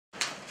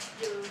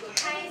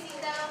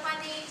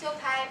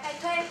拍拍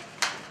腿。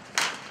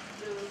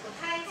如果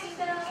开心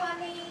的话，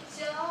你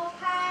就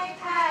拍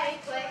拍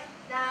腿。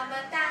那么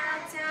大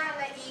家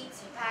来一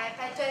起拍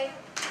拍腿。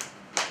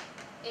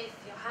If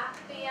you're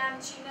happy and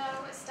you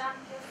know it,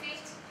 stamp your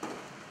feet.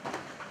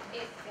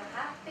 If you're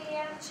happy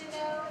and you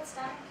know it,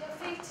 stamp your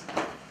feet.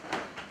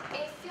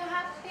 If you're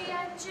happy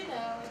and you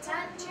know it,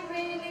 and you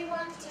really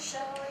want to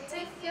show it.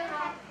 If you're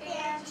happy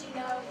and you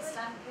know it,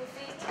 stamp your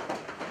feet.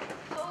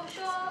 都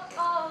说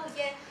哦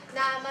耶，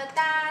那么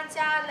大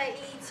家来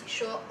一起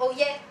说哦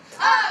耶，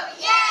哦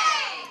耶！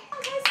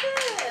开始，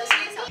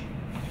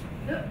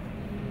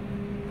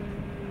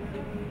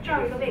这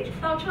儿有个位置，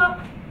倒车。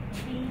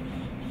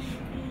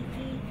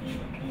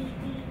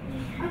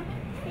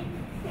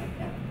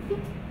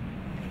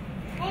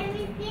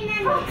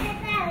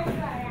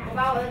我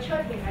把我的车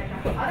停在这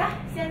儿。好的，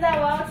现在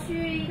我要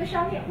去一个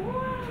商店。哇，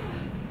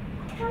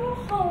这儿有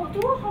好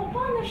多好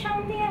棒的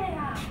商店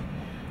呀！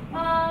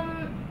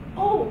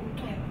哦，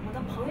对了，我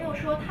的朋友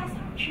说他想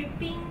吃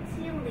冰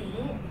激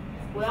凌，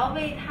我要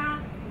为他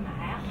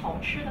买好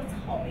吃的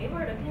草莓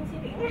味的冰激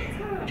凌。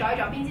找一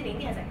找冰激凌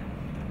店在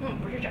哪？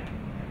不是这儿，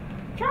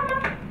这儿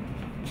吗？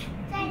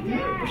在这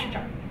儿。不是这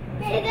儿。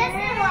这个是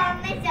我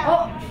们小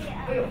朋友。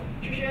哎呦，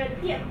这是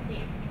电脑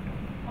店。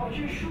哦，这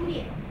是书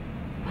店。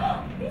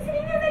冰淇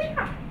淋店在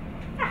这儿。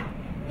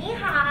你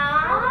好，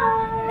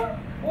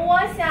我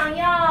想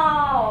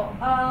要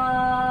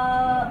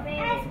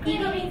一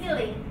个冰激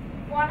凌。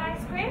One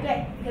ice cream?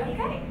 对，一个冰淇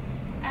淋。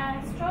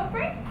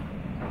Strawberry?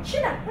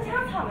 是的，我想要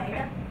草莓的，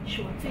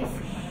是我最喜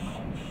欢的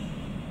口味。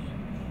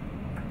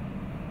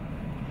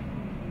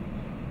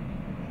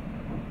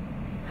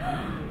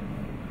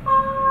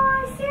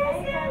谢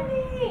谢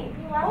你。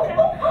Oh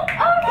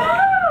no!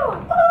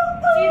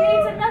 Do you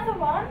need another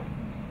one?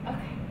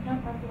 Okay, no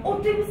problem. 哦，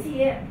对不起。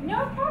No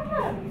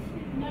problem.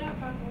 No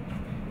problem.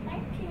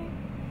 Thank you.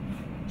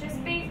 Just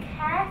be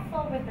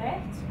careful with it.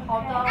 好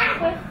的，我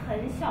会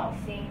很小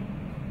心。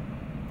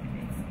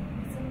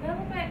It's a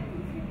little bit.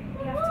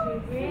 You have to be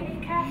really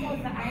careful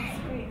with the ice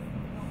cream.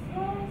 谢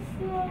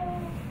谢。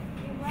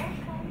You're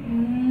welcome.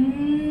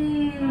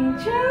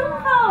 真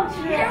好吃。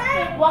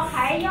我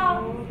还要。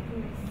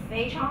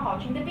非常好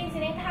吃，你的冰淇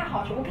淋太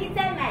好吃，我可以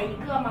再买一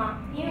个吗？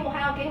因为我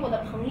还要给我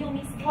的朋友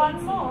Miss One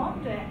Katie。 more?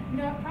 对。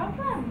No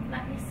problem.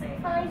 Let me see.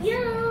 For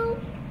you.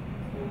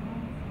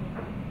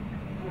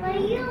 For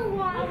you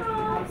one.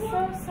 I'm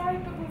so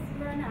sorry, but we've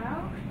run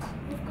out.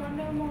 We've got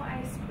no more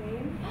ice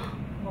cream.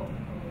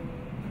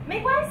 没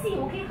关系，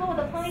我可以和我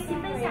的朋友一起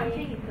分享这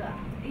一个。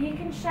You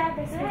can share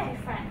this with your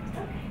friend.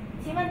 Okay.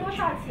 请问多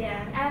少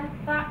钱？ And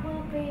that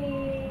will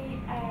be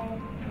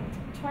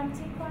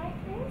 20 块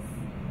please.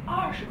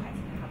 20块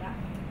钱。好的。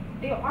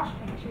哎呦，20块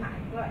钱是哪一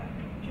个呀？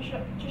这是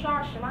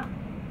20吗？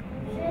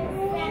是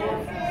这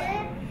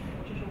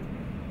是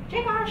这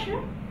个20？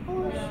不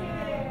是？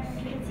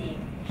这是几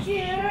10。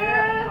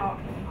好，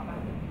好吧。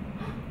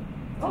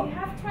Do you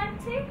have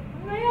 20?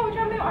 没有，这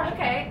儿没有20。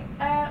Okay.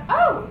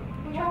 Oh,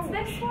 what's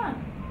this one?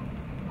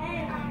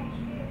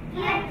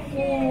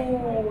 50。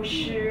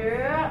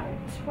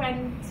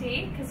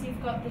 20, because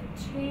you've got the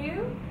 2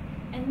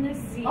 and the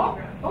 0.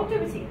 哦，对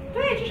不起，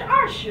对，这是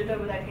20，对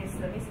不对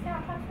 ？Kiss，Miss 这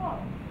样看错了。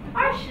20。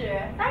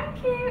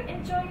Thank you.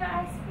 Enjoy your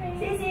ice cream.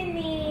 谢谢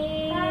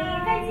你，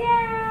 Bye. 再见。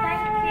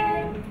 Thank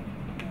you.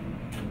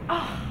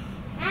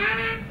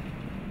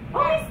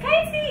 Miss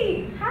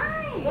Katie。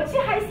 Hi. 我去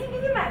海信给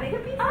你买了一个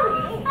冰淇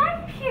淋。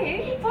Thank you.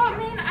 You bought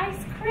me an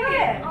ice cream.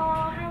 对。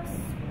 Oh, how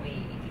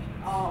sweet.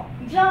 哦，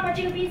你知道吗？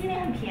这个冰淇淋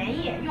很便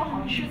宜，又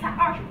好吃，才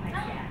20块钱。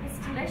It's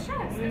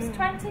delicious. It's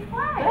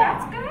 25. Yeah.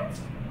 That's good.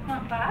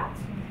 Not bad.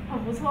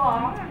 很不错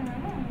哦。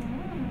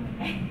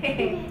嘿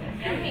嘿。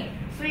 Yummy.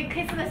 所以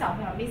Kiss 的小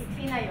朋友 Miss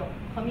Tina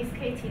和 Miss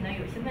Katie 呢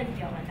有些问题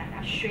要问大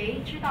家，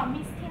谁知道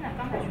Miss Tina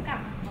刚才去干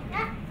嘛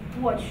了？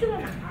我去了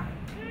哪儿？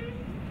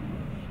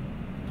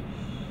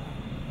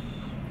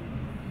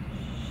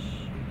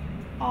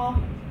哦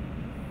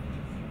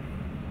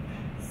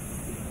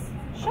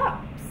 ，shops。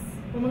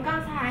我们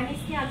刚才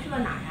Miss Tina 去了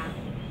哪儿呀？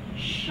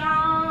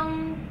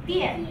商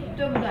店，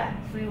对不对？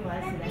所以我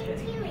要写在这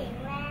里。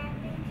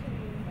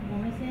我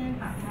们先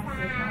把它写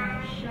成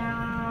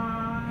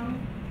商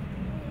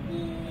店。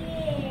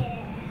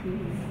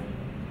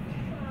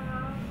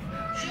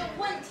只有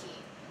问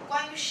题，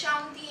关于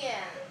商店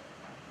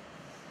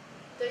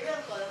的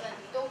任何的问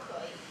题都可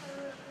以。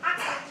阿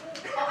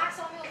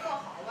桑没有做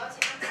好，我要请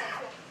阿桑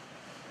做。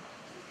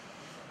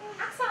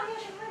阿桑，你有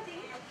什么问题？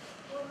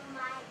我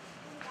买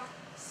一个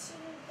新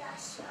的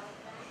手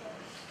的，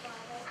我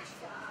的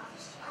手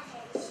很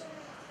新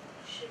了。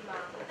是吗？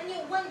那你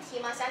有问题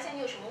吗？想想你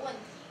有什么问题？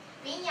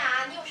明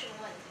雅，你有什么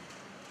问题？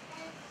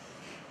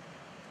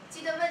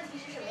记得问题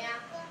是什么呀？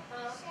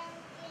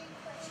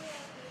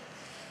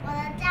我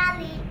的家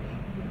里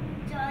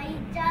有一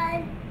张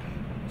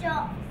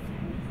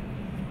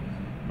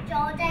就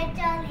在这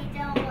里就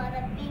我的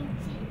冰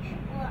淇淋，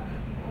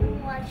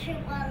我吃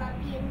过了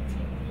冰淇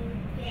淋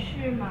店。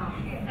是吗？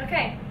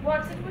 Okay,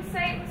 what did we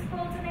say it was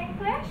called in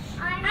English?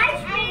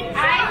 Ice cream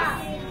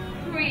Ice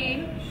cream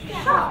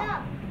shop.